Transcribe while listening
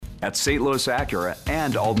At St. Louis Acura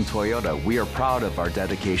and Alden Toyota, we are proud of our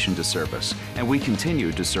dedication to service, and we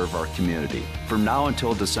continue to serve our community. From now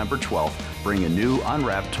until December 12th, bring a new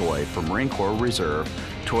unwrapped toy from Marine Corps Reserve,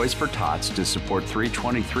 Toys for Tots, to support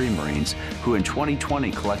 323 Marines who in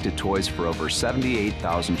 2020 collected toys for over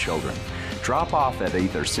 78,000 children. Drop off at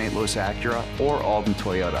either St. Louis Acura or Alden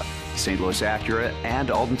Toyota. St. Louis Acura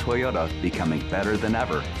and Alden Toyota, becoming better than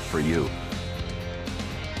ever for you.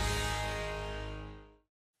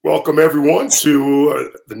 Welcome, everyone,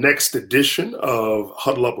 to the next edition of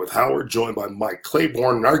Huddle Up with Howard, joined by Mike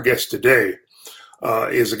Claiborne. And our guest today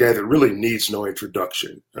is a guy that really needs no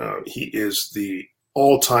introduction. He is the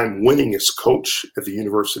all-time winningest coach at the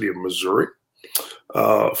University of Missouri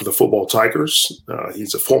for the football Tigers.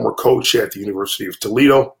 He's a former coach at the University of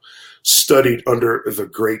Toledo, studied under the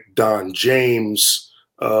great Don James,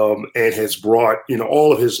 and has brought,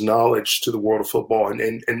 all of his knowledge to the world of football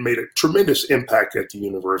and made a tremendous impact at the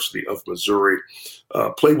University of Missouri.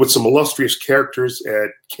 Played with some illustrious characters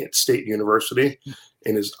at Kent State University,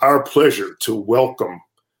 and it's our pleasure to welcome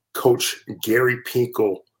Coach Gary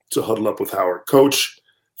Pinkel to Huddle Up with Howard. Coach,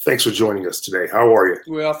 thanks for joining us today. How are you?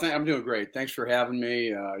 Well, I'm doing great. Thanks for having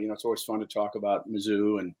me. It's always fun to talk about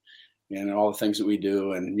Mizzou and all the things that we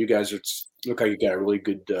do. And you guys look like you got a really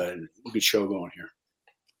good show going here.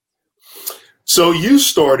 So you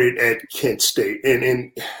started at Kent State,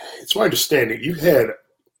 and it's my understanding you had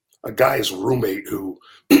a guy as roommate who,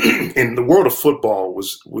 in the world of football,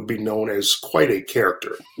 would be known as quite a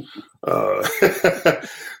character. A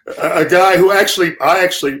guy who I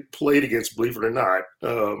actually played against, believe it or not,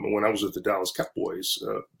 when I was with the Dallas Cowboys,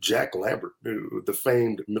 Jack Lambert, the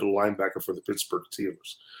famed middle linebacker for the Pittsburgh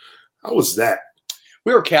Steelers. How was that?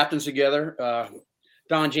 We were captains together.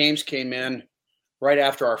 Don James came in right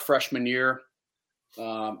after our freshman year.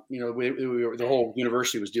 The whole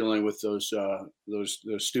university was dealing with those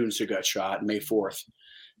students who got shot May 4th.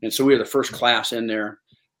 And so we were the first class in there.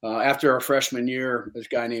 After our freshman year, this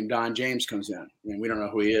guy named Don James comes in. And we don't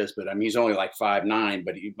know who he is, but he's only like 5'9",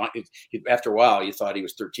 but he after a while, you thought he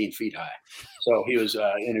was 13 feet high. So he was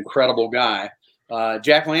an incredible guy.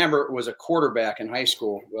 Jack Lambert was a quarterback in high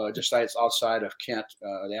school, just outside of Kent,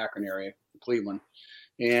 the Akron area, Cleveland.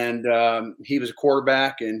 And he was a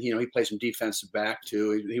quarterback, and, he played some defensive back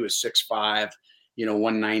too. He was 6'5",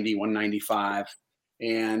 190, 195.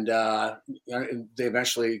 And they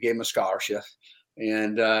eventually gave him a scholarship.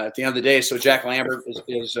 And at the end of the day, so Jack Lambert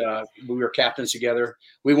is we were captains together.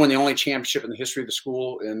 We won the only championship in the history of the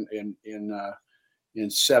school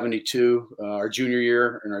in 72, our junior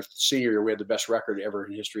year, and our senior year, we had the best record ever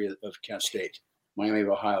in history of Kent State. Miami of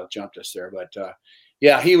Ohio jumped us there, but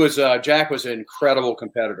Jack was an incredible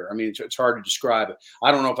competitor. I mean, it's hard to describe it.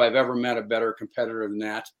 I don't know if I've ever met a better competitor than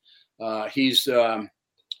that. He's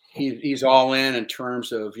all in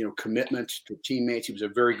terms of commitment to teammates. He was a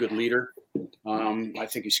very good leader. I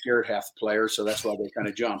think he scared half the players, so that's why they kind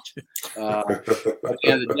of jumped. At the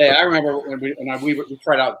end of the day, I remember when we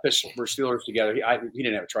tried out the Pittsburgh Steelers together. He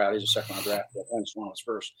didn't have a tryout; he was a second-round draft. I just one was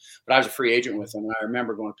first, but I was a free agent with him, and I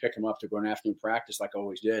remember going to pick him up to go an afternoon practice like I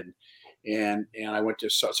always did. And I went to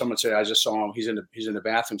someone said I just saw him. He's in the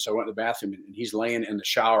bathroom, so I went to the bathroom, and he's laying in the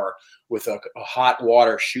shower with a hot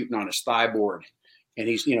water shooting on his thigh board. And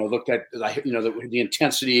he's, looked at, the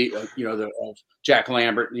intensity, of Jack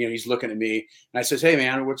Lambert. He's looking at me, and I says, "Hey,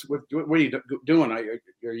 man, what are you doing? Are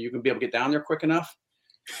you gonna be able to get down there quick enough?"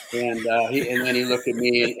 And then he looked at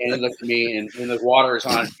me, and the water is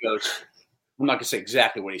on. He goes, "I'm not gonna say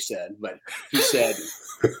exactly what he said, but he said,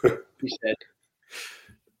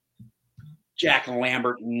 Jack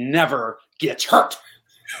Lambert never gets hurt."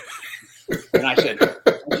 And I said,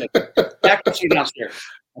 "Jack, see you downstairs."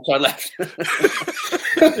 And so I left.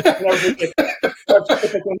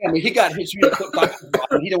 He got his uniform.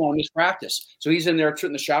 He didn't want to miss practice, so he's in there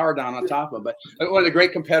putting the shower down on top of him. But one of the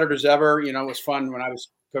great competitors ever. It was fun when I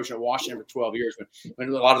was coaching at Washington for 12 years. But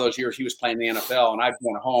a lot of those years he was playing the NFL, and I'd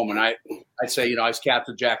gone home, and I'd say, I was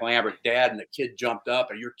captain Jack Lambert, Dad, and the kid jumped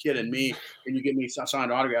up, and you're kidding me, and you give me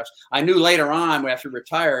signed autographs. I knew later on after he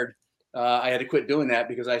retired. I had to quit doing that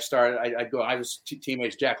because I was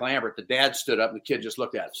teammates Jack Lambert. The dad stood up and the kid just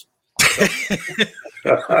looked at us. So,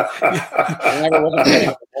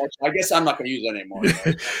 I guess I'm not going to use that anymore.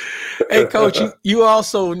 Hey, Coach, you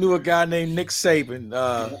also knew a guy named Nick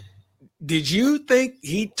Saban. Did you think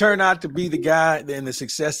he turned out to be the guy and the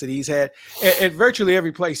success that he's had at virtually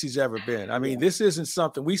every place he's ever been? I mean, this isn't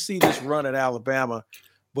something we see this run at Alabama,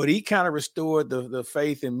 but he kind of restored the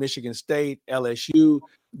faith in Michigan State, LSU.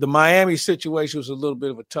 The Miami situation was a little bit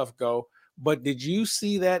of a tough go, but did you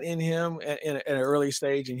see that in him at an early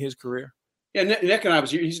stage in his career? Yeah, Nick and I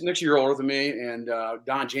Nick's a year older than me, and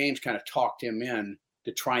Don James kind of talked him in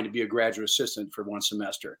to trying to be a graduate assistant for one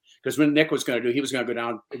semester. Because when Nick was going to do, he was going to go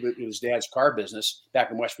down with his dad's car business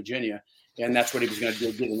back in West Virginia, and that's what he was going to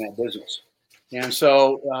do, get in that business. And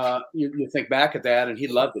so you think back at that, and he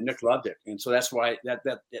loved it. Nick loved it, and so that's why that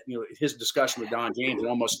his discussion with Don James and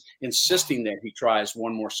almost insisting that he tries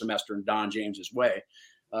one more semester in Don James's way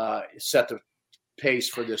set the pace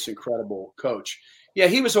for this incredible coach. Yeah,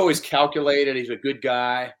 he was always calculated. He's a good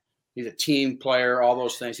guy. He's a team player. All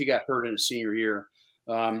those things. He got hurt in his senior year,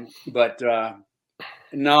 but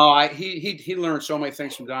no, he learned so many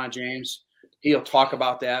things from Don James. He'll talk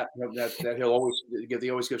about that he'll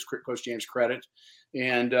always gives Coach James credit,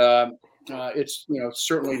 and it's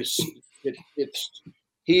certainly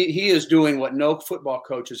he is doing what no football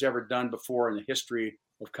coach has ever done before in the history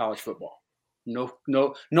of college football. No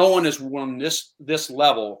one has won this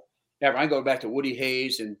level ever. I go back to Woody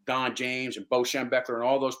Hayes and Don James and Bo Schembechler and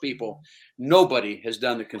all those people. Nobody has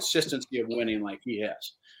done the consistency of winning like he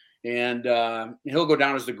has, and he'll go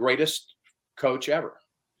down as the greatest coach ever.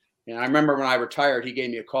 And I remember when I retired, he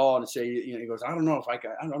gave me a call and said, he goes, I don't know if I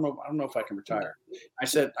can retire. I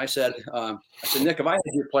said, Nick, if I had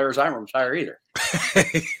your players, I won't retire either.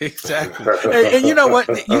 Exactly. And you know what?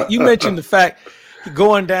 You mentioned the fact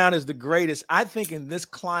going down as the greatest. I think in this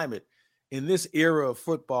climate, in this era of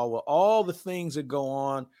football, where all the things that go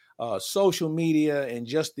on, social media and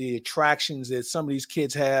just the attractions that some of these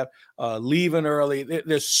kids have, leaving early,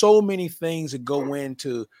 there's so many things that go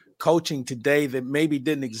into coaching today that maybe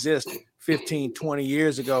didn't exist 15, 20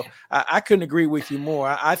 years ago. I couldn't agree with you more.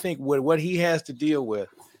 I think what he has to deal with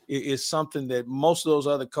is something that most of those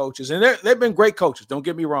other coaches, and they've been great coaches, don't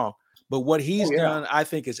get me wrong, but what he's done, I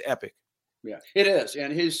think, is epic. Yeah, it is.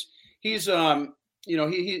 And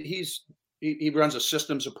he runs a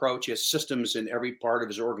systems approach. He has systems in every part of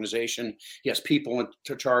his organization. He has people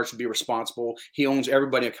in charge to be responsible. He owns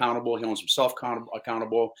everybody accountable. He owns himself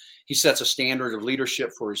accountable. He sets a standard of leadership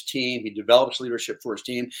for his team. He develops leadership for his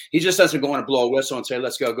team. He just doesn't go in and blow a whistle and say,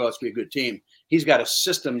 let's be a good team. He's got a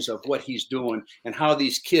systems of what he's doing and how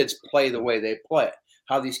these kids play the way they play,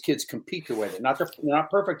 how these kids compete the way they're not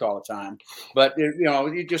perfect all the time, but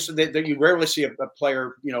you rarely see a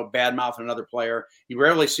player, badmouth another player. You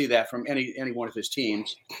rarely see that from any one of his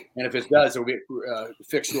teams. And if it does, it'll get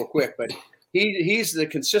fixed real quick, but he's the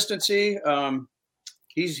consistency.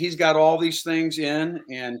 He's got all these things in,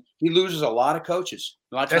 and he loses a lot of coaches.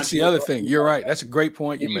 That's the other thing. You're right. That's a great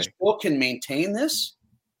point you made. Still can maintain this.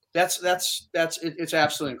 It's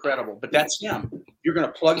absolutely incredible, but that's him. You're going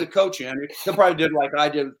to plug the coach in. He'll probably did like I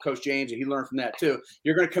did with Coach James, and he learned from that too.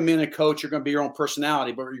 You're going to come in and coach. You're going to be your own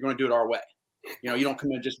personality, but you're going to do it our way. You don't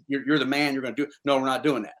come in just you're the man. You're going to do. No, we're not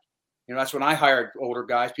doing that. That's when I hired older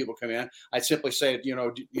guys. People come in. I'd simply say,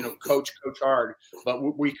 coach hard,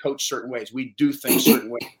 but we coach certain ways. We do things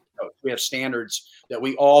certain ways. We have standards that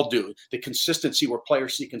we all do. The consistency where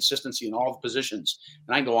players see consistency in all the positions,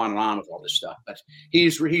 and I can go on and on with all this stuff. But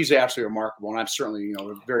he's absolutely remarkable, and I'm certainly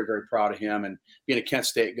very, very proud of him. And being a Kent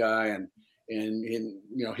State guy,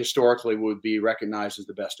 and historically would be recognized as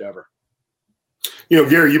the best ever.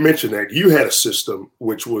 Gary, you mentioned that you had a system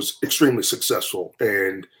which was extremely successful,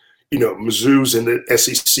 and Mizzou's in the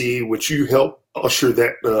SEC, which you helped usher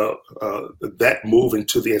that move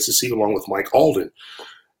into the SEC along with Mike Alden.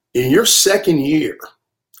 In your second year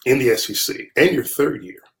in the SEC and your third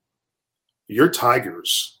year, your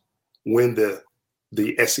Tigers win the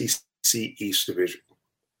SEC East Division.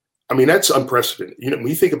 I mean, that's unprecedented. When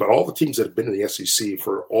you think about all the teams that have been in the SEC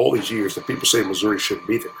for all these years, that people say Missouri shouldn't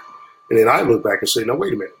be there. And then I look back and say, no,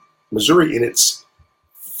 wait a minute. Missouri, in its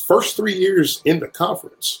first 3 years in the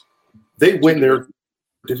conference, they win their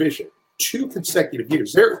division 2 consecutive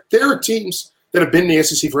years. There are teams that have been in the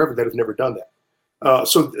SEC forever that have never done that.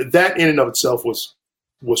 So that in and of itself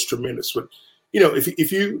was tremendous. But,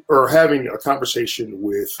 if you are having a conversation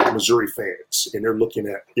with Missouri fans and they're looking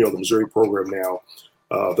at, the Missouri program now,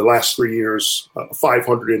 the last 3 years,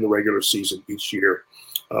 500 in the regular season each year.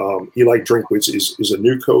 Eli Drinkwitz is a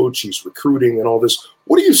new coach. He's recruiting and all this.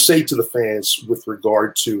 What do you say to the fans with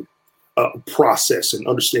regard to process and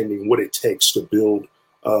understanding what it takes to build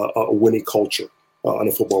a winning culture on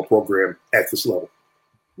a football program at this level?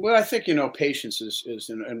 Well, I think, patience is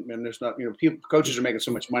and there's not, coaches are making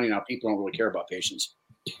so much money now, people don't really care about patience.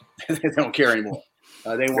 They don't care anymore.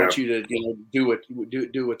 They want you to,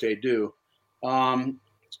 do what they do.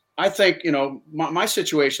 I think, my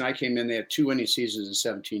situation, I came in, they had 2 winning seasons in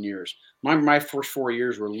 17 years. My first 4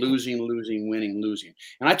 years were losing, winning, losing.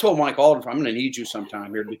 And I told Mike Alden, I'm going to need you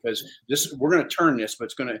sometime here because we're going to turn this, but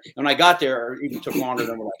it's going to, and when I got there, it even took longer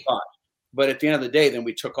than what I thought. But at the end of the day, then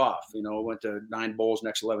we took off. Went to 9 bowls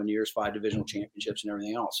next 11 years, 5 divisional championships, and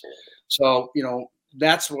everything else. So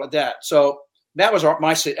that's what that. So that was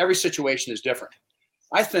every situation is different.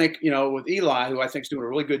 I think with Eli, who I think is doing a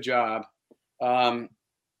really good job. I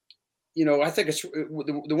think it's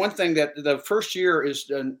the one thing that the first year is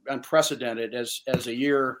unprecedented as a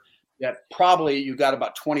year that probably you got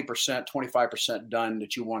about 20%, 25% done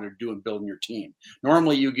that you want to do in building your team.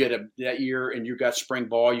 Normally you get that year and you got spring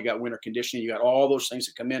ball, you got winter conditioning, you got all those things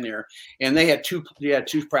that come in there. And they had two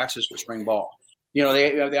practices for spring ball.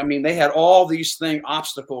 They had all these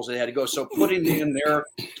obstacles they had to go. So putting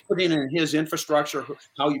in his infrastructure,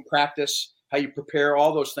 how you practice, how you prepare,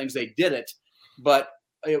 all those things, they did it. But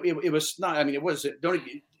it was not, you don't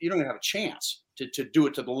even have a chance to do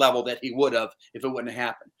it to the level that he would have if it wouldn't have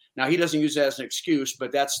happened. Now he doesn't use that as an excuse,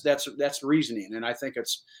 but that's reasoning, and I think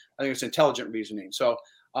it's intelligent reasoning. So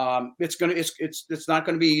it's not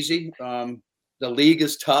going to be easy. The league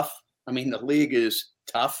is tough. The league is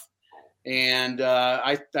tough, and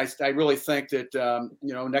I really think that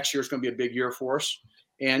next year is going to be a big year for us.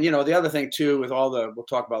 And the other thing too, with we'll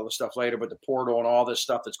talk about this stuff later, but the portal and all this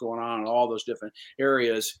stuff that's going on in all those different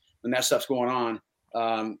areas, and that stuff's going on.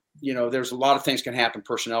 There's a lot of things can happen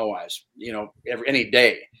personnel wise, any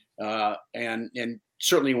day. And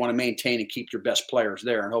certainly you want to maintain and keep your best players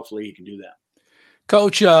there, and hopefully he can do that.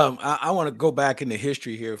 Coach, I want to go back into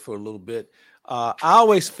history here for a little bit. I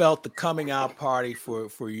always felt the coming out party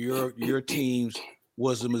for your teams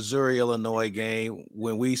was the Missouri-Illinois game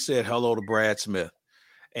when we said hello to Brad Smith.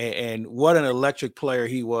 And what an electric player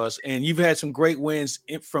he was. And you've had some great wins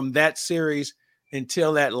from that series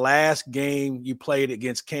until that last game you played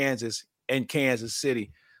against Kansas and Kansas City.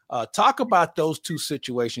 Talk about those two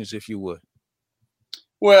situations, if you would.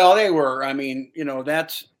 Well, they were.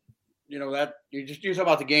 That's that you talk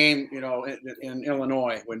about the game. In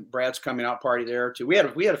Illinois when Brad's coming out party there too. We had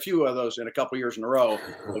a few of those in a couple of years in a row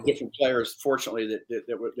of different players. Fortunately,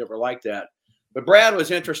 that were like that. But Brad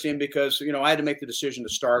was interesting because I had to make the decision to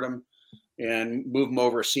start him and move him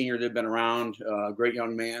over. A senior that had been around, a great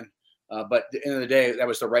young man. But at the end of the day, that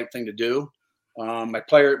was the right thing to do. My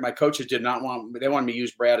coaches did not want. They wanted me to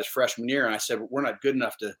use Brad as freshman year, and I said we're not good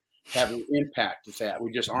enough to have an impact with that.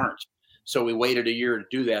 We just aren't. So we waited a year to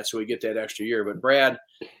do that, so we get that extra year. But Brad,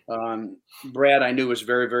 I knew was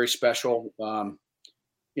very, very special. I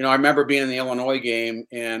remember being in the Illinois game,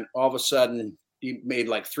 and all of a sudden he made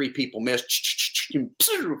like 3 people miss and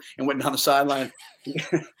went down the sideline.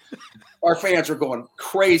 Our fans were going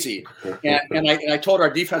crazy, and I told our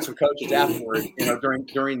defensive coaches afterward,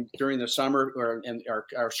 during the summer and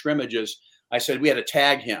our scrimmages, I said we had to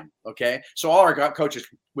tag him. Okay, so all our coaches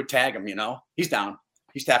would tag him. He's down,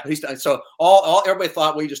 he's tapping, he's down. So everybody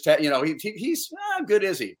thought we just he's good,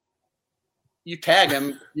 is he? You tag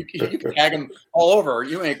him, you can tag him all over.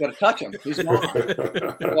 You ain't going to touch him. He's not.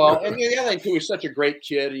 Well, and the other thing too, he's such a great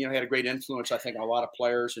kid. He had a great influence, I think, on a lot of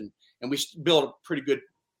players, and we built a pretty good,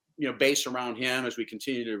 base around him as we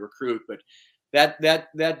continue to recruit. But we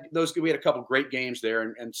had a couple great games there,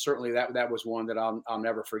 and certainly that was one that I'll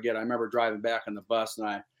never forget. I remember driving back on the bus, and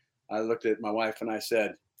I looked at my wife and I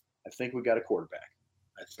said, "I think we got a quarterback.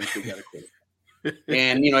 I think we got a quarterback."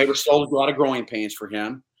 And it was still a lot of growing pains for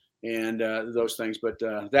him. And those things, but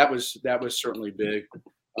that was certainly big.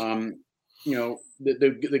 A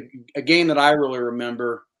game that I really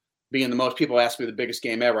remember being the most. People ask me the biggest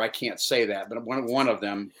game ever. I can't say that, but one of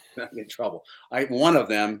them, I'm in trouble. One of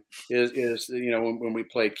them is when we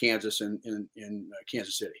played Kansas in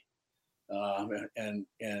Kansas City, and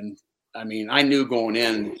I knew going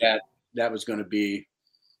in that was going to be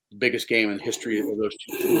the biggest game in the history of those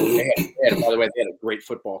two teams. By the way, they had a great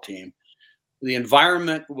football team. The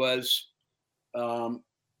environment was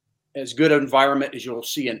as good an environment as you'll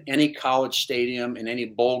see in any college stadium, in any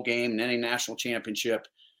bowl game, in any national championship.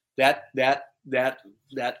 That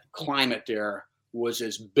climate there was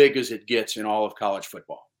as big as it gets in all of college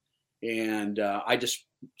football. And I just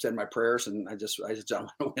said my prayers, and I just I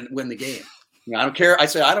want to win the game. I don't care. I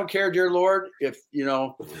said, I don't care, dear Lord, if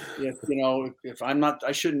I'm not,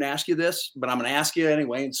 I shouldn't ask you this, but I'm going to ask you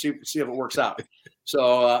anyway and see if it works out.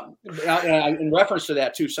 So in reference to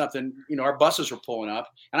that too, something, our buses were pulling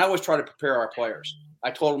up, and I always try to prepare our players.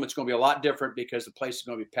 I told them it's going to be a lot different because the place is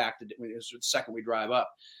going to be packed the second we drive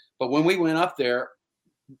up. But when we went up there,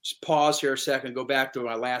 just pause here a second, go back to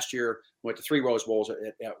my last year, went to 3 Rose Bowls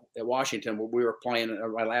at Washington, where we were playing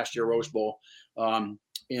my last year Rose Bowl.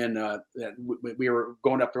 We were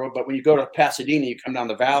going up the road, but when you go to Pasadena, you come down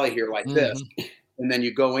the valley here like this, and then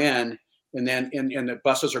you go in, and then and the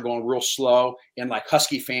buses are going real slow, and like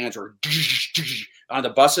Husky fans are on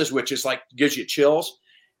the buses, which is like gives you chills.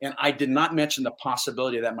 And I did not mention the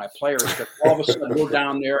possibility that my players, that all of a sudden we're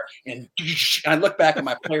down there and I look back at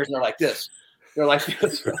my players and they're like this. They're like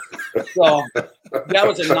this. So that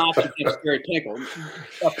was a notch against Gary Pinkel.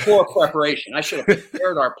 A poor preparation. I should have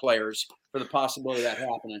prepared our players for the possibility of that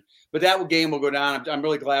happening. But that game will go down. I'm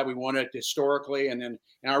really glad we won it historically. And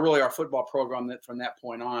our football program that from that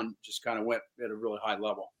point on just kind of went at a really high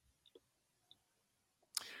level.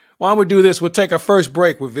 Why don't we do this? We'll take our first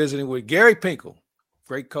break. We're visiting with Gary Pinkel,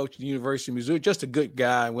 great coach at the University of Missouri, just a good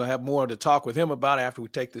guy. And we'll have more to talk with him about after we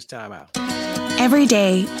take this time out. Every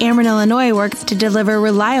day, Ameren, Illinois works to deliver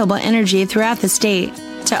reliable energy throughout the state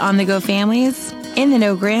to on-the-go families,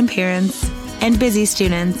 in-the-know grandparents, and busy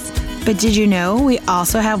students. But did you know we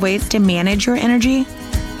also have ways to manage your energy?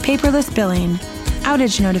 Paperless billing,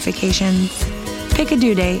 outage notifications, pick a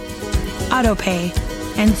due date, auto pay,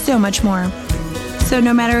 and so much more. So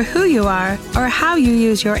no matter who you are or how you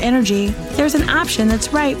use your energy, there's an option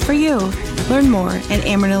that's right for you. Learn more at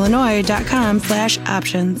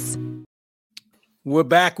amerenillinois.com/options. We're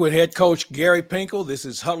back with head coach Gary Pinkel. This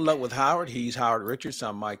is Huddle Up with Howard. He's Howard Richards.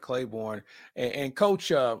 I'm Mike Claiborne. And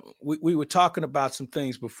Coach, we were talking about some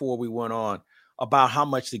things before we went on about how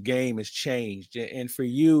much the game has changed. And for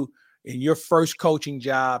you, in your first coaching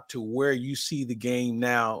job to where you see the game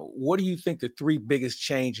now, what do you think the three biggest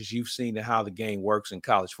changes you've seen in how the game works in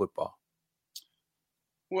college football?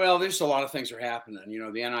 Well, there's a lot of things are happening. You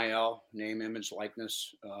know, the NIL, name, image,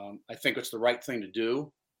 likeness. I think it's the right thing to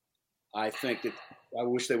do. I think that I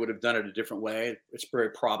wish they would have done it a different way. It's very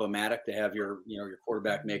problematic to have your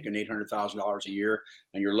quarterback making $800,000 a year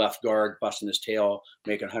and your left guard busting his tail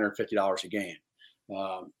making $150 a game.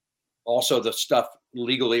 Also, the stuff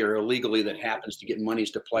legally or illegally that happens to get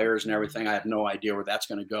monies to players and everything, I have no idea where that's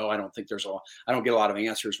going to go. I don't think I don't get a lot of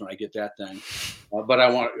answers when I get that thing. But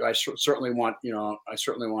I certainly want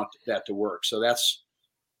that to work. So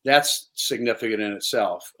that's significant in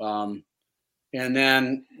itself. And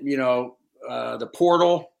then, the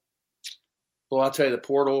portal, well, I'll tell you the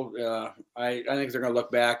portal, I think they're going to look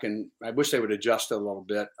back and I wish they would adjust it a little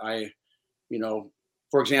bit.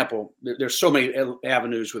 For example, there's so many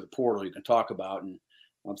avenues with the portal you can talk about. And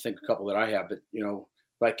I'm thinking a couple that I have, but,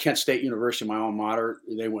 like Kent State University, my alma mater,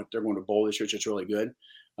 they're going to bowl this year, which is really good.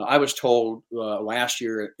 I was told last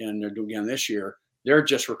year, and they're doing again this year, they're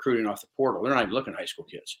just recruiting off the portal. They're not even looking at high school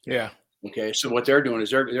kids. Yeah. Okay, so what they're doing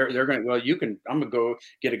is they're going to, I'm going to go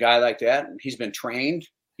get a guy like that. He's been trained.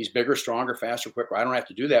 He's bigger, stronger, faster, quicker. I don't have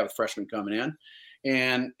to do that with freshmen coming in.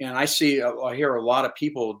 And I hear a lot of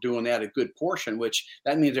people doing that a good portion, which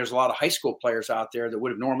that means there's a lot of high school players out there that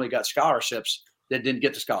would have normally got scholarships that didn't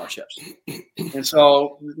get the scholarships. And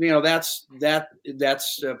so, that's a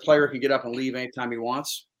player who can get up and leave anytime he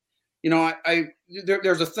wants.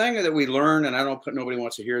 There's a thing that we learn, and nobody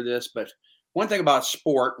wants to hear this, but one thing about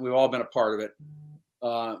sport, we've all been a part of it,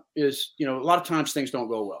 is, a lot of times things don't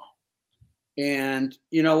go well. And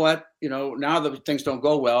you know what? Now that things don't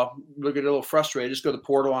go well, we'll get a little frustrated. Just go to the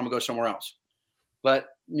portal. I'm going to go somewhere else. But,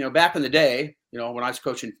 back in the day, when I was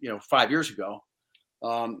coaching, 5 years ago,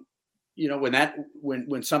 when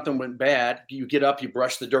something went bad, you get up, you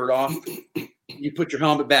brush the dirt off, you put your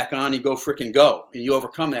helmet back on, you go freaking go, and you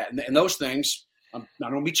overcome that. And those things, I'm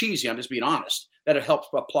not going to be cheesy. I'm just being honest. That'll help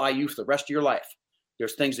apply you for the rest of your life.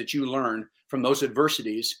 There's things that you learn from those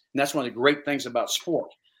adversities. And that's one of the great things about sport.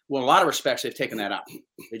 Well, in a lot of respects, they've taken that out.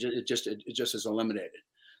 It just is eliminated.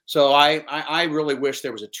 So I really wish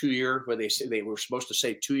there was a 2-year where they were supposed to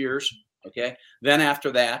say 2 years. Okay. Then after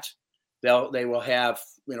that, they will have,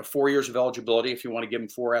 4 years of eligibility if you want to give them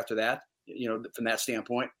 4 after that, from that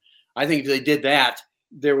standpoint. I think if they did that,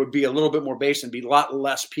 there would be a little bit more base and be a lot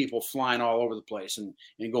less people flying all over the place and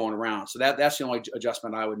going around. So that's the only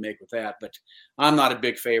adjustment I would make with that. But I'm not a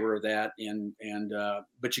big favor of that.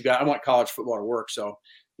 But I want college football to work. So,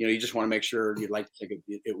 you just want to make sure you'd like to think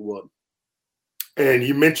it would. And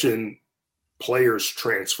you mentioned players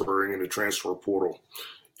transferring in the transfer portal.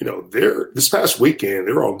 This past weekend,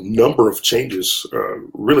 there are a number of changes,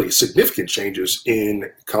 really significant changes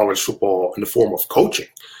in college football in the form of coaching.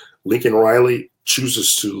 Lincoln Riley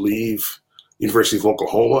chooses to leave University of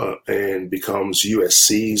Oklahoma and becomes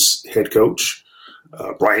USC's head coach.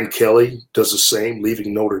 Brian Kelly does the same,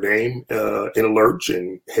 leaving Notre Dame in a lurch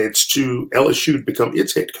and heads to LSU to become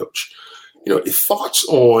its head coach. Thoughts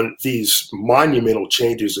on these monumental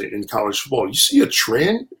changes in college football? You see a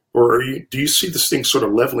trend, or do you see this thing sort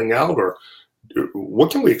of leveling out, or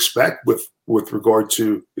what can we expect with regard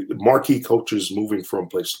to marquee coaches moving from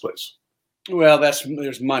place to place? Well,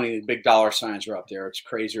 there's money. Big dollar signs are up there. It's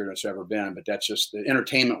crazier than it's ever been, but that's just the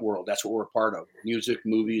entertainment world. That's what we're a part of. Music,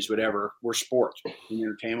 movies, whatever. We're sports in the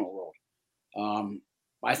entertainment world.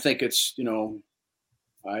 I think it's,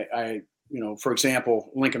 for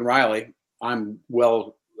example, Lincoln Riley, I'm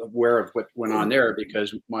well aware of what went on there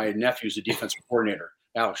because my nephew's the defensive coordinator,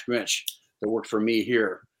 Alex Grinch, that worked for me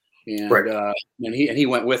here. And right. and he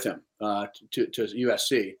went with him to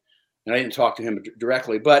USC. And I didn't talk to him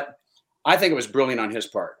directly, but I think it was brilliant on his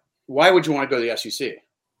part. Why would you want to go to the SEC?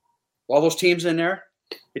 All those teams in there,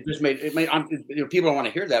 it just made people don't want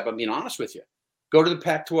to hear that, but I'm being honest with you. Go to the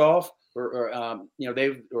Pac-12 or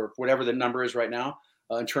whatever the number is right now.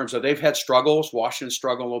 In terms of they've had struggles, Washington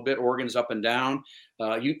struggled a little bit, Oregon's up and down.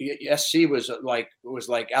 SC was like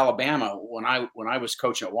Alabama when I was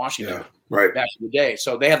coaching at Washington back in the day.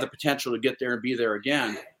 So they have the potential to get there and be there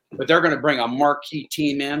again. But they're going to bring a marquee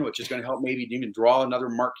team in, which is going to help maybe even draw another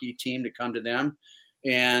marquee team to come to them.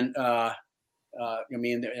 And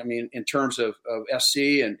in terms of SC,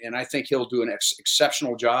 and I think he'll do an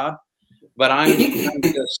exceptional job. But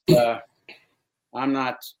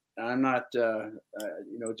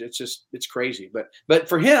it's crazy. But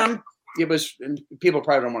for him, it was, and people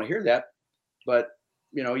probably don't want to hear that, but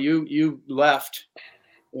you left,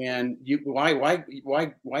 and why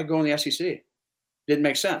go in the SEC? Didn't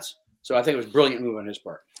make sense. So I think it was a brilliant move on his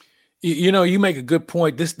part. You make a good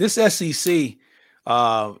point. This SEC,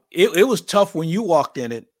 it was tough when you walked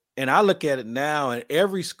in it, and I look at it now, and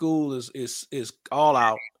every school is all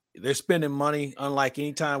out. They're spending money unlike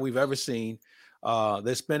any time we've ever seen.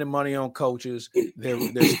 They're spending money on coaches.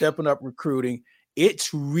 They're stepping up recruiting.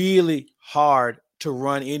 It's really hard to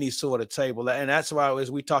run any sort of table. And that's why,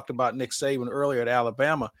 as we talked about Nick Saban earlier at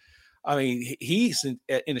Alabama, I mean, he's in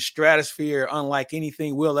a stratosphere unlike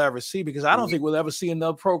anything we'll ever see, because I don't think we'll ever see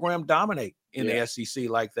another program dominate in the SEC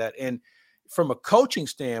like that. And from a coaching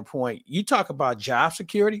standpoint, you talk about job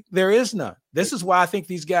security, there is none. This is why I think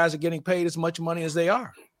these guys are getting paid as much money as they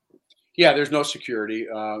are. Yeah, there's no security.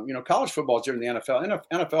 College football is different than the NFL.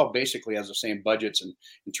 NFL basically has the same budgets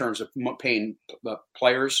in terms of paying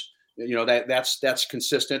players. That's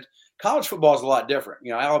consistent. College football is a lot different.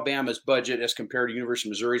 Alabama's budget as compared to University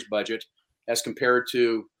of Missouri's budget, as compared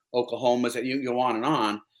to Oklahoma's. You go on and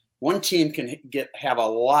on. One team can have a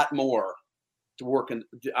lot more to work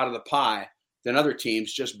out of the pie than other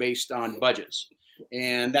teams just based on budgets.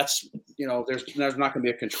 And that's, there's not going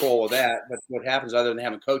to be a control of that. But what happens, other than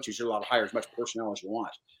having coaches, you're allowed to hire as much personnel as you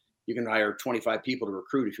want. You can hire 25 people to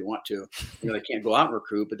recruit if you want to. They can't go out and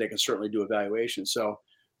recruit, but they can certainly do evaluations. So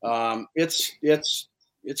it's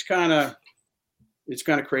kind of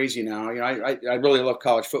crazy now. I really love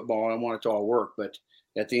college football and I want it to all work. But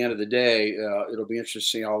at the end of the day, it'll be interesting to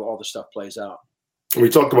see how all the stuff plays out. We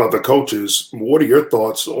talked about the coaches. What are your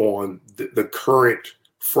thoughts on the current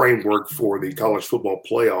framework for the college football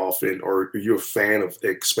playoff, and are you a fan of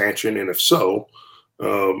expansion? And if so,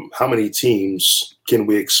 how many teams can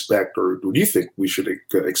we expect, or do you think we should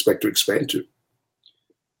expect to expand to?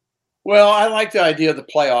 Well, I like the idea of the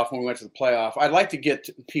playoff. When we went to the playoff, I'd like to get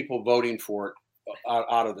people voting for it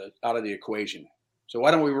out of the equation. So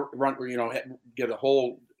why don't we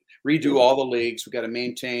redo all the leagues? We've got to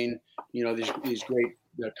maintain, these great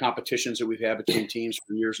competitions that we've had between teams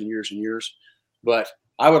for years and years and years. But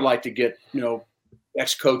I would like to get,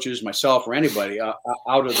 ex-coaches, myself or anybody out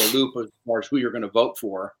of the loop as far as who you're going to vote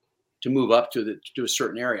for to move up to a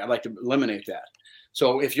certain area. I'd like to eliminate that.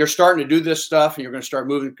 So if you're starting to do this stuff and you're going to start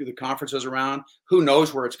moving the conferences around, who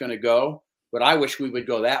knows where it's going to go? But I wish we would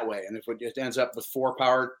go that way. And if it ends up with 4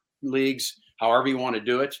 power leagues, however you want to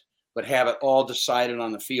do it, but have it all decided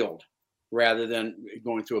on the field rather than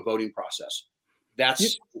going through a voting process.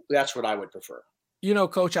 That's what I would prefer.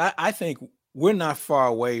 Coach, I think we're not far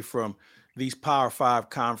away from these Power 5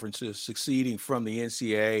 conferences succeeding from the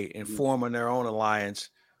NCAA and forming their own alliance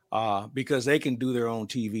because they can do their own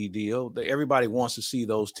TV deal. Everybody wants to see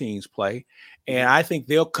those teams play. And I think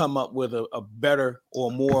they'll come up with a better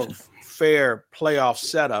or more fair playoff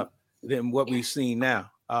setup than what we've seen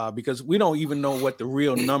now because we don't even know what the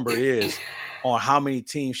real number is on how many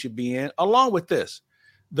teams should be in. Along with this,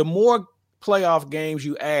 the more playoff games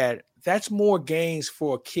you add, that's more games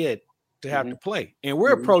for a kid to have to play. And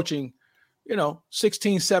we're approaching,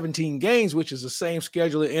 16, 17 games, which is the same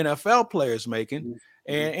schedule that NFL players making.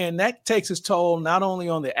 And that takes its toll not only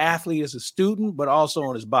on the athlete as a student, but also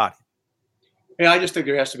on his body. Yeah, I just think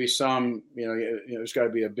there has to be some, there's got to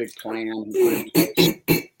be a big plan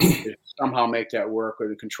to somehow make that work,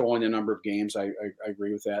 or controlling the number of games. I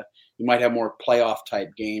agree with that. You might have more playoff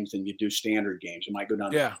type games than you do standard games. You might go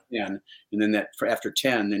down to 10, and then after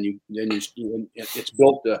 10, then it's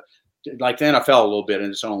built like the NFL a little bit in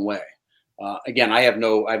its own way. Again, I've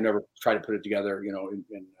never tried to put it together,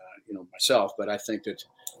 myself, but I think that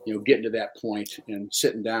getting to that point and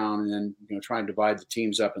sitting down and then, trying to divide the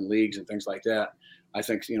teams up in leagues and things like that, I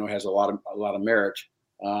think, has a lot of merit.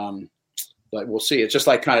 But we'll see. It's just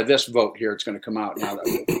like kind of this vote here. It's going to come out now.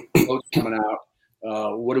 That the vote's coming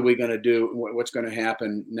out. What are we going to do? What's going to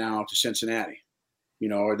happen now to Cincinnati?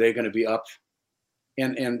 Are they going to be up?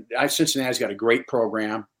 And Cincinnati's got a great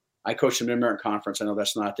program. I coached the Mid-American Conference. I know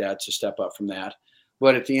that's not that. It's a step up from that.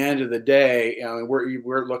 But at the end of the day,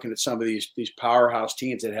 we're looking at some of these powerhouse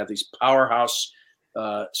teams that have these powerhouse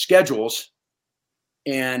schedules,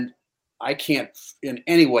 and I can't in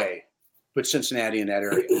any way put Cincinnati in that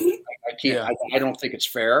area. I can't. Yeah. I don't think it's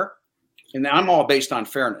fair, and I'm all based on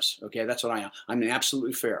fairness. Okay, that's what I am. I'm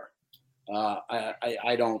absolutely fair.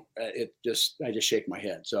 I don't. I just shake my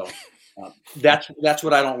head. So that's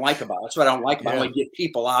what I don't like about it. That's what I don't like about it. I want to get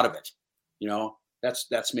people out of it.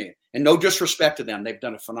 That's me. And no disrespect to them. They've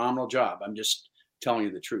done a phenomenal job. I'm just telling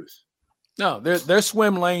you the truth. No, there's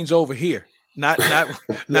swim lanes over here. Not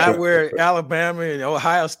where Alabama and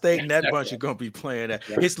Ohio State and that bunch are going to be playing at.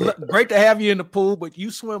 It's great to have you in the pool, but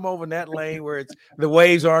you swim over in that lane where the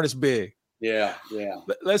waves aren't as big. Yeah.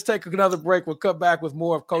 Let's take another break. We'll come back with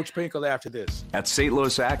more of Coach Pinkel after this. At St.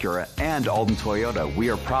 Louis Acura and Alden Toyota, we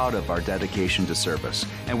are proud of our dedication to service,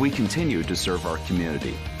 and we continue to serve our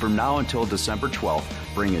community. From now until December 12th,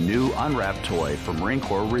 bring a new unwrapped toy from Marine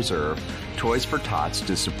Corps Reserve, Toys for Tots,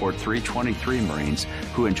 to support 323 Marines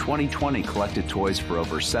who in 2020 collected toys for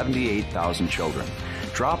over 78,000 children.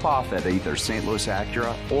 Drop off at either St. Louis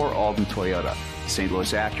Acura or Alden Toyota. St.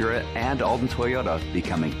 Louis Acura and Alden Toyota,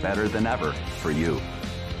 becoming better than ever for you.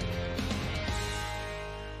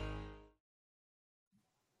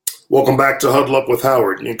 Welcome back to Huddle Up with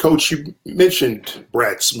Howard. And Coach, you mentioned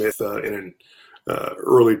Brad Smith in an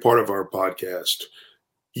early part of our podcast.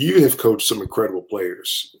 You have coached some incredible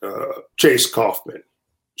players. Chase Kaufman,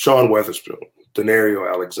 Sean Weatherspoon,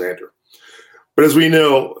 Denario Alexander. But as we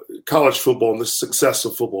know, college football and the success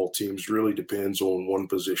of football teams really depends on one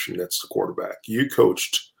position, that's the quarterback. You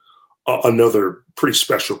coached another pretty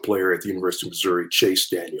special player at the University of Missouri, Chase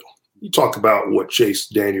Daniel. You talk about what Chase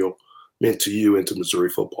Daniel meant to you and to Missouri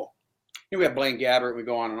football. We have Blaine Gabbert. We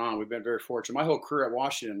go on and on. We've been very fortunate. My whole career at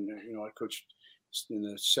Washington, I coached in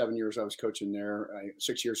the 7 years I was coaching there,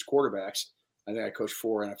 6 years quarterbacks. I think I coached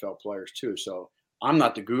 4 NFL players too. So I'm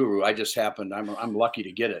not the guru. I just happened. I'm lucky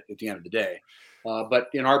to get it at the end of the day. But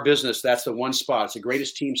in our business, that's the one spot. It's the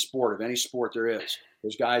greatest team sport of any sport there is.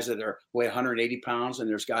 There's guys that weigh 180 pounds, and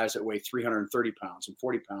there's guys that weigh 330 pounds and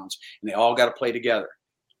 40 pounds, and they all got to play together.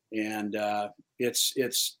 And that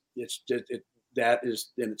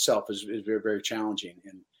is in itself is very, very challenging.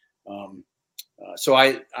 And so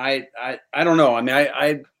I don't know. I mean,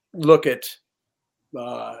 I look at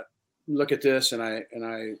this,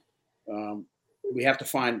 and we have to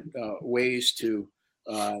find ways to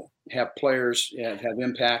have players have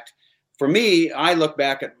impact. For me, I look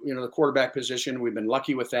back at the quarterback position. We've been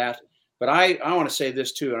lucky with that, but I want to say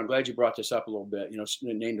this too, and I'm glad you brought this up a little bit.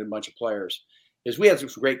 Named a bunch of players, is we had some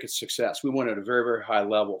great success. We went at a very, very high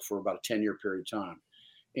level for about a 10-year period of time,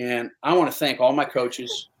 and I want to thank all my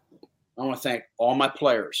coaches. I want to thank all my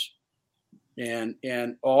players, and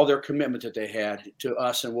all their commitment that they had to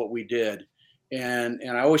us and what we did. And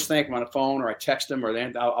I always thank them on the phone, or I text them, or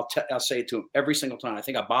I'll say it to them every single time. I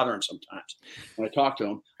think I bother them sometimes when I talk to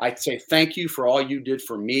them. I say thank you for all you did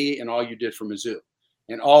for me and all you did for Mizzou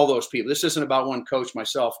and all those people. This isn't about one coach,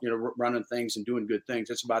 myself, running things and doing good things.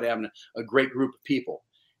 It's about having a great group of people,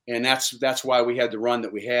 and that's why we had the run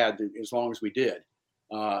that we had as long as we did.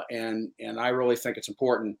 And I really think it's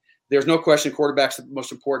important. There's no question quarterback's the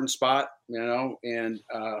most important spot, and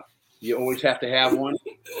you always have to have one.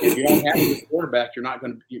 If you don't have a good quarterback, you're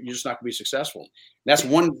just not going to be successful. That's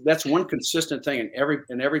one consistent thing in every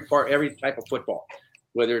type of football,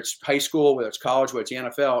 whether it's high school, whether it's college, whether it's the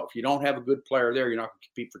NFL. If you don't have a good player there, you're not going to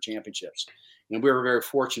compete for championships. And we were very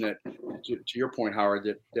fortunate, to your point,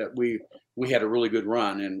 Howard, that we had a really good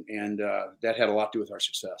run, and that had a lot to do with our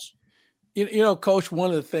success. Coach, one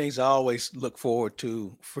of the things I always look forward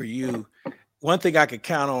to for you, one thing I could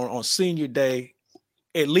count on senior day,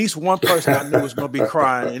 at least one person I knew was going to be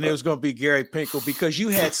crying, and it was going to be Gary Pinkel, because you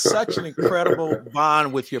had such an incredible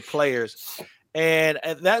bond with your players. And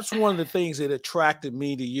that's one of the things that attracted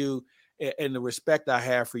me to you and the respect I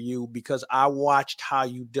have for you, because I watched how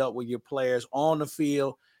you dealt with your players on the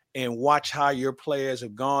field and watch how your players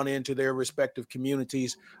have gone into their respective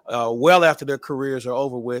communities well after their careers are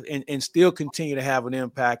over with, and still continue to have an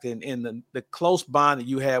impact. And the close bond that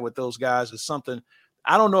you had with those guys is something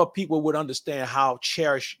I don't know if people would understand how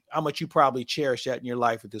much you probably cherish that in your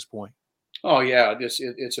life at this point. Oh yeah,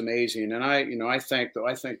 it's amazing, and I think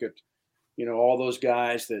that all those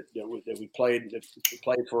guys that we played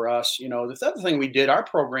for us. The other thing we did, our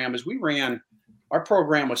program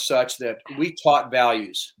was such that we taught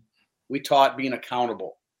values. We taught being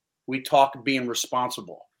accountable. We taught being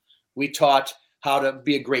responsible. We taught how to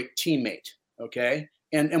be a great teammate. Okay.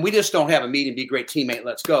 And we just don't have a meeting, be a great teammate,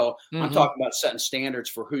 let's go. Mm-hmm. I'm talking about setting standards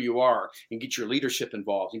for who you are and get your leadership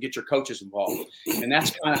involved and get your coaches involved. And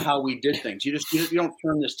that's kind of how we did things. You don't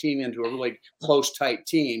turn this team into a really close, tight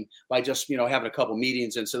team by just, having a couple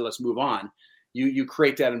meetings and say, let's move on. You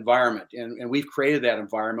create that environment. And we've created that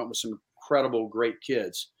environment with some incredible, great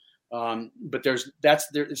kids. But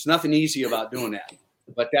it's nothing easy about doing that.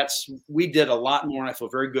 But we did a lot more, and I feel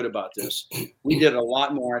very good about this. We did a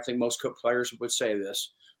lot more. I think most players would say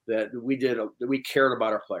this, that we cared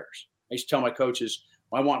about our players. I used to tell my coaches,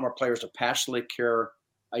 I want our players to passionately care.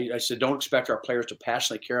 I said, don't expect our players to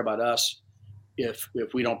passionately care about us if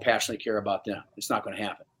we don't passionately care about them. It's not going to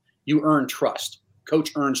happen. You earn trust.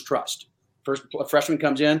 Coach earns trust. First, a freshman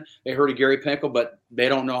comes in, they heard of Gary Pinkel, but they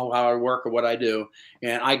don't know how I work or what I do,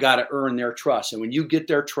 and I got to earn their trust. And when you get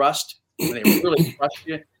their trust, when they really trust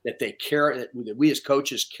you, that they care, that we as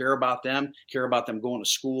coaches care about them going to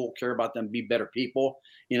school, care about them be better people.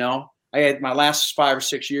 I had my last 5 or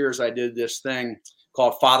 6 years, I did this thing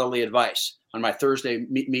called fatherly advice on my Thursday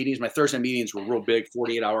meetings. My Thursday meetings were real big,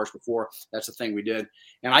 48 hours before. That's the thing we did.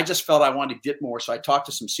 And I just felt I wanted to get more. So I talked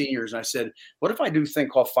to some seniors and I said, what if I do a thing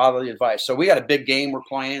called fatherly advice? So we got a big game we're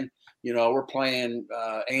playing. We're playing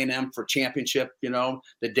A&M for championship.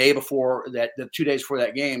 The day before that, the 2 days before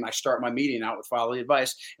that game, I start my meeting out with fatherly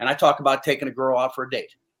advice, and I talk about taking a girl out for a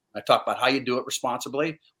date. I talk about how you do it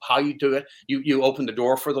responsibly, how you do it. You open the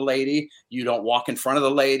door for the lady. You don't walk in front of the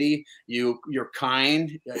lady. You're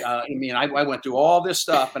kind. I went through all this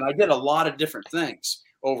stuff, and I did a lot of different things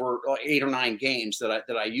over 8 or 9 games that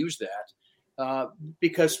I used that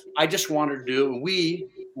because I just wanted to do, and we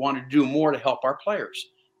wanted to do more to help our players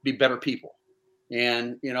be better people.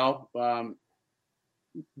 And,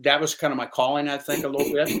 that was kind of my calling, I think, a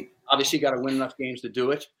little bit. Obviously, you got to win enough games to do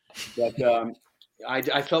it. But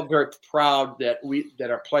I felt very proud that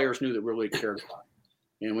our players knew that we really cared about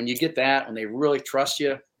it. And when you get that, when they really trust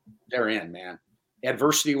you, they're in, man.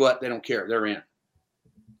 Adversity, they don't care. They're in.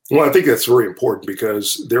 Well, I think that's very important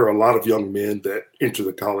because there are a lot of young men that enter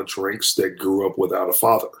the college ranks that grew up without a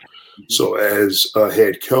father. Mm-hmm. So as a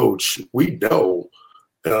head coach, we know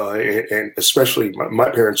and especially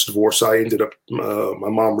my parents divorced. I ended up, my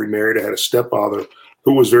mom remarried. I had a stepfather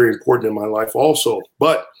who was very important in my life also.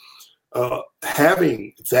 But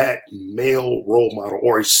having that male role model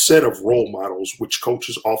or a set of role models, which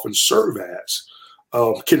coaches often serve as,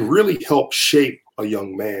 can really help shape a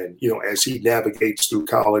young man, as he navigates through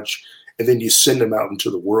college. And then you send him out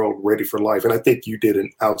into the world ready for life. And I think you did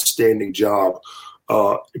an outstanding job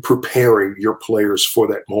preparing your players for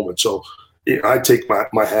that moment. So I take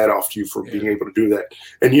my hat off to you for being able to do that.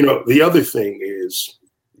 And, the other thing is,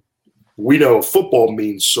 we know football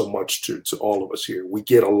means so much to all of us here. We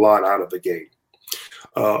get a lot out of the game.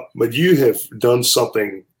 But you have done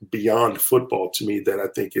something beyond football to me that I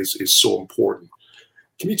think is so important.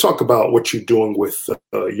 Can you talk about what you're doing with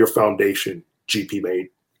your foundation, GP Made?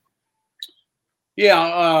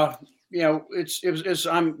 Yeah, it's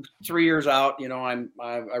I'm 3 years out.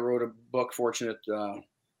 I wrote a book. Fortunate.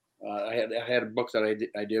 I had a book that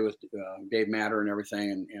I did with Dave Matter and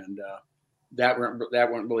everything, and that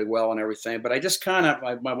went really well and everything. But I just kind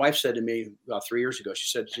of, my wife said to me about 3 years ago,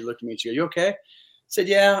 she looked at me and she said, "You okay?" I said,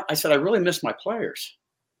 "Yeah." I said, "I really miss my players."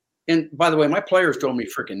 And by the way, my players drove me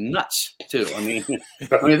freaking nuts too. I mean,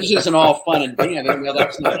 this isn't all fun and dandy. Well,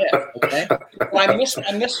 that's not it. Okay. Well, I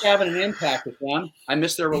miss having an impact with them. I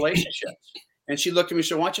miss their relationships. And she looked at me and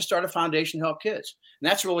said, "Why don't you start a foundation to help kids?" And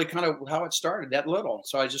that's really kind of how it started, that little.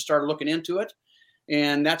 So I just started looking into it.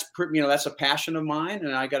 And that's a passion of mine.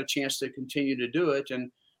 And I got a chance to continue to do it.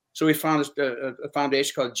 And so we found a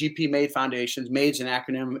foundation called GP Made Foundations. MADE's an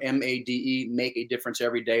acronym, MADE, make a difference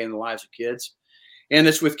every day in the lives of kids. And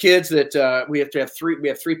it's with kids that we have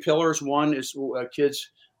three pillars. One is kids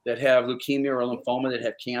that have leukemia or lymphoma, that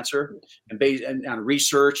have cancer, and based on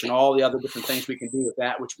research and all the other different things we can do with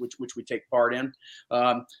that, which we take part in.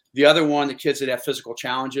 The other one, the kids that have physical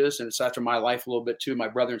challenges, and it's after my life a little bit too. My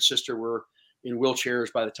brother and sister were in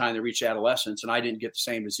wheelchairs by the time they reached adolescence, and I didn't get the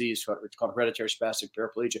same disease. It's called hereditary spastic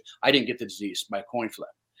paraplegia. I didn't get the disease by coin flip,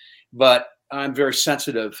 but I'm very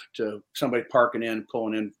sensitive to somebody pulling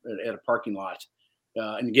in at a parking lot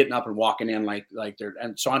and getting up and walking in like they're,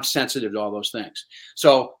 and so I'm sensitive to all those things.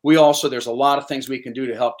 So there's a lot of things we can do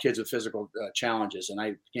to help kids with physical challenges, and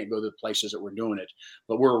I can't go to the places that we're doing it,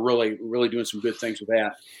 but we're really doing some good things with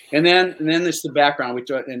that. And then it's the background.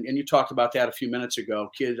 And you talked about that a few minutes ago.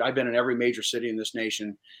 Kids, I've been in every major city in this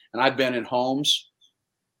nation, and I've been in homes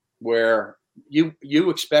where you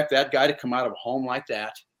expect that guy to come out of a home like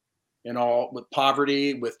that, with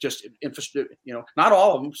poverty, with just infrastructure, not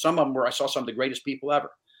all of them. Some of them where I saw some of the greatest people ever,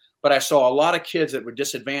 but I saw a lot of kids that were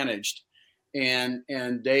disadvantaged, and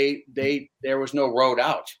there was no road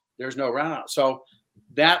out. There's no route out. So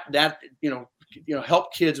that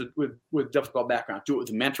help kids with difficult backgrounds. Do it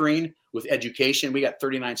with mentoring, with education. We got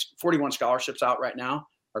 41 scholarships out right now.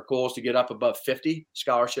 Our goal is to get up above 50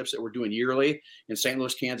 scholarships that we're doing yearly in St.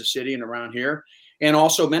 Louis, Kansas City, and around here. And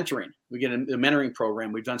also mentoring. We get a mentoring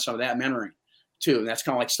program. We've done some of that mentoring too. And that's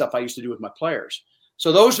kind of like stuff I used to do with my players.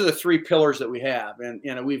 So those are the three pillars that we have.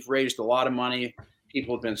 And we've raised a lot of money.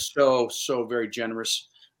 People have been so very generous.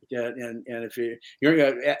 And if you're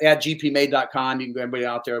at gpmade.com, you can go, anybody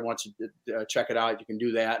out there who wants to check it out, you can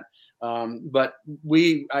do that. But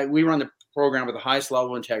we run the program with the highest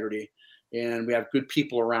level of integrity, and we have good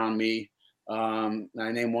people around me. I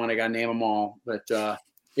name one, I got to name them all, but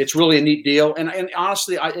it's really a neat deal. And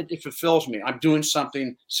honestly, it fulfills me. I'm doing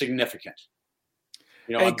something significant.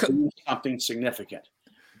 I'm doing something significant,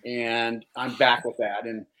 and I'm back with that.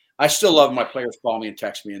 And I still love my players call me and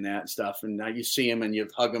text me and that and stuff. And now you see them and you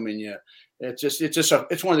hug them, and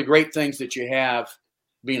it's one of the great things that you have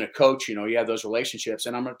being a coach. You have those relationships.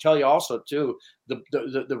 And I'm going to tell you also too,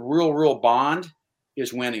 the real bond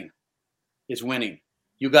is winning. Is winning.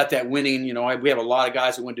 You got that winning. We have a lot of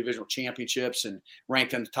guys that win divisional championships and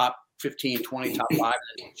ranked in the top 15, 20, top 5 in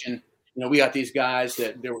the nation. We got these guys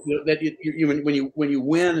when you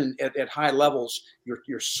win at high levels,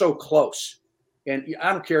 you're so close. And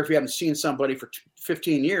I don't care if you haven't seen somebody for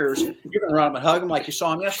 15 years, you're going to run up and hug them like you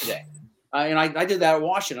saw him yesterday. And I did that at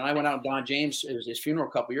Washington. I went out to Don James, his funeral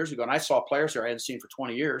a couple of years ago, and I saw players there I hadn't seen for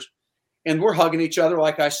 20 years. And we're hugging each other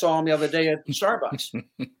like I saw him the other day at Starbucks.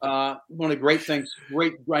 One of the great things,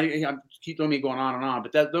 I keep me going on and on,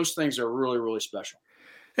 but those things are really special.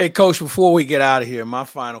 Hey, Coach, before we get out of here, my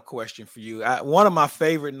final question for you. One of my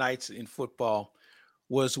favorite nights in football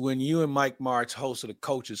was when you and Mike Martz hosted a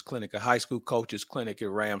coaches clinic, a high school coaches clinic at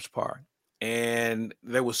Rams Park. And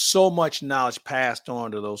there was so much knowledge passed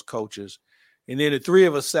on to those coaches. And then the three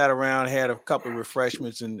of us sat around, had a couple of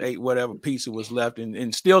refreshments, and ate whatever pizza was left,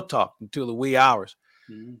 and still talked until the wee hours.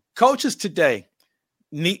 Mm-hmm. Coaches today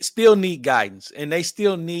still need guidance, and they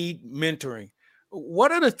still need mentoring.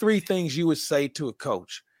 What are the three things you would say to a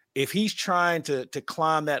coach if he's trying to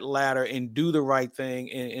climb that ladder and do the right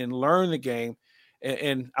thing and learn the game?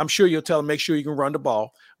 And I'm sure you'll tell him, make sure you can run the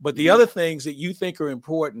ball. But the other things that you think are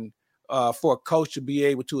important for a coach to be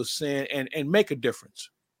able to ascend and make a difference?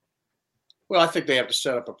 Well, I think they have to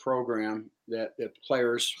set up a program that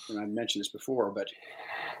players, and I mentioned this before, but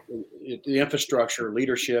the infrastructure,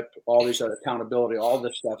 leadership, all these other accountability, all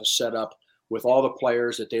this stuff is set up with all the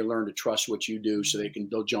players that they learn to trust what you do, so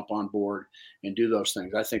they'll jump on board and do those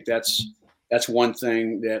things. I think that's one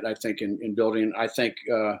thing that I think in building. I think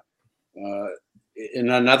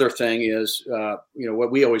and another thing is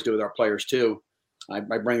what we always do with our players too. I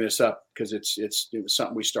bring this up because it was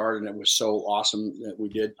something we started and it was so awesome that we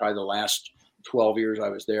did probably the last 12 years I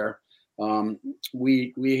was there.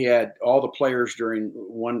 We had all the players during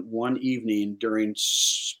one evening during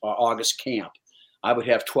August camp. I would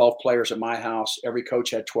have 12 players at my house. Every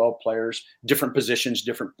coach had 12 players, different positions,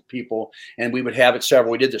 different people. And we would have it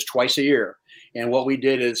several. We did this twice a year. And what we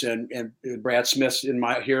did is, and Brad Smith's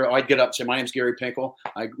I'd get up and say, my name's Gary Pinkel.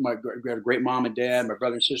 I had a great mom and dad. My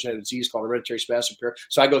brother and sister had a disease called hereditary spastic paralysis.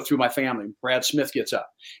 So I go through my family. Brad Smith gets up.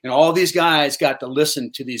 And all these guys got to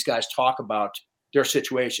listen to these guys talk about their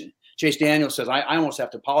situation. Chase Daniels says, I almost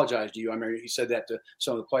have to apologize to you. I mean, he said that to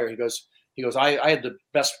some of the players. He goes, I had the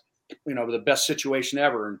best situation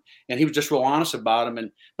ever. And he was just real honest about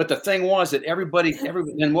him. But the thing was that everybody,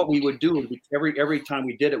 and what we would do, every time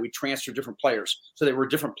we did it, we transferred different players. So they were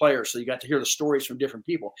different players. So you got to hear the stories from different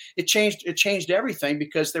people. It changed everything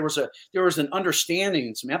because there was an understanding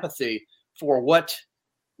and some empathy for what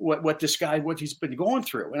this guy, what he's been going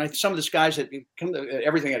through. And some of these guys that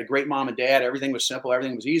everything had a great mom and dad, everything was simple,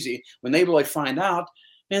 everything was easy. When they really find out,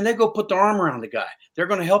 man, they go put their arm around the guy. They're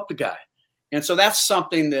going to help the guy. And so that's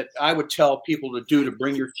something that I would tell people to do to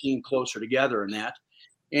bring your team closer together in that.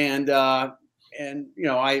 And I can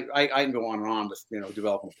go on and on with,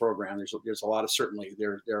 developing a program. There's a lot of, certainly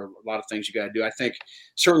there are a lot of things you got to do. I think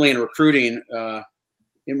certainly in recruiting,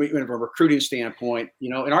 from a recruiting standpoint,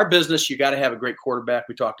 in our business, you got to have a great quarterback.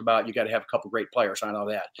 We talked about, you got to have a couple great players. I know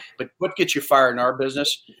that. But what gets you fired in our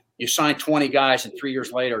business? You sign 20 guys, and 3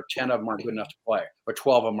 years later, 10 of them aren't good enough to play, or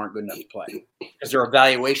 12 of them aren't good enough to play, because their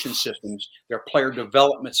evaluation systems, their player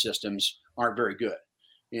development systems aren't very good.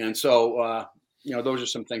 And so, those are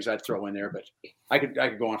some things I'd throw in there. But I could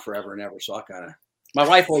go on forever and ever. So I kind of. My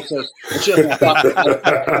wife always says, she doesn't talk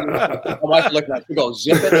my wife looked at me, goes,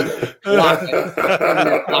 zip it, lock it.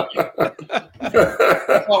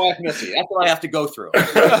 That's all I can see. That's what I have to go through.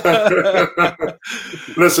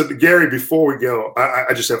 Listen, Gary, before we go,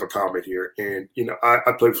 I just have a comment here. And,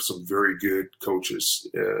 I played for some very good coaches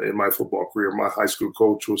in my football career. My high school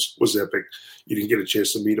coach was epic. You didn't get a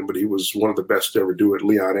chance to meet him, but he was one of the best to ever do it.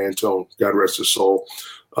 Leon Antone, God rest his soul.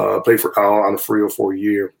 Played for Al Onofrio for a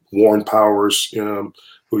year. Warren Powers,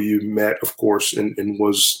 who you met, of course, and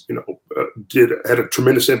was, had a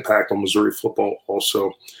tremendous impact on Missouri football.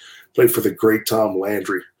 Also played for the great Tom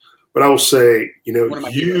Landry. But I will say, no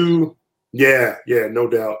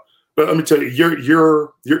doubt. But let me tell you,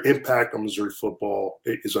 your impact on Missouri football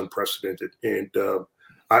is unprecedented. And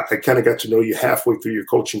I kind of got to know you halfway through your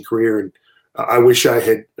coaching career, and I wish I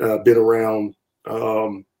had been around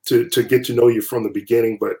to get to know you from the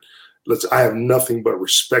beginning. But I have nothing but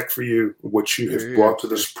respect for you, what you have brought to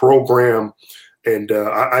this program. And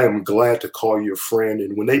I am glad to call you a friend.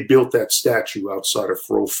 And when they built that statue outside of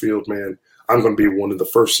Faurot Field, man, I'm going to be one of the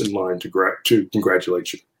first in line to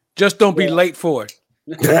congratulate you. Just don't be late for it.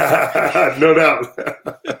 No doubt.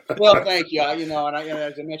 Well, thank you. And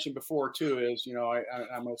as I mentioned before too, is,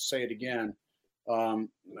 I'm going to say it again. There's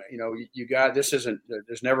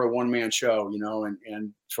never a one-man show,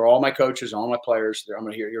 and for all my coaches, all my players, you're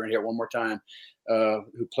going to hear it one more time,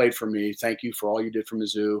 who played for me. Thank you for all you did for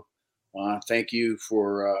Mizzou. Thank you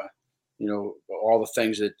for, all the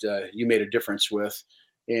things that you made a difference with.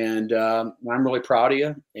 And I'm really proud of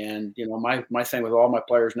you. And, my thing with all my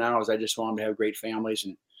players now is I just want them to have great families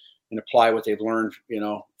and apply what they've learned,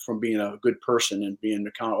 from being a good person and being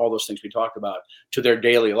accountable, all those things we talked about, to their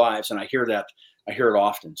daily lives. And I hear it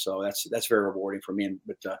often. So that's very rewarding for me.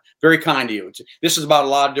 But very kind to you. This is about a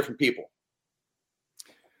lot of different people.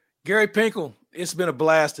 Gary Pinkel, it's been a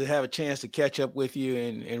blast to have a chance to catch up with you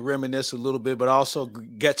and reminisce a little bit, but also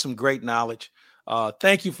get some great knowledge.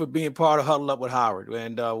 Thank you for being part of Huddle Up with Howard.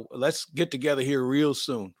 And let's get together here real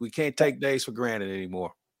soon. We can't take days for granted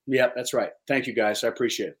anymore. Yeah, that's right. Thank you, guys. I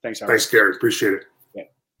appreciate it. Thanks, Howard. Thanks, Gary. Appreciate it.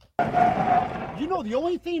 The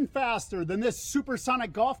only thing faster than this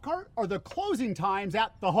supersonic golf cart are the closing times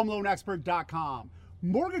at thehomeloanexpert.com.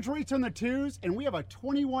 Mortgage rates are in the twos, and we have a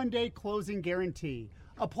 21-day closing guarantee.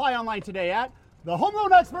 Apply online today at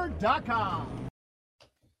thehomeloanexpert.com.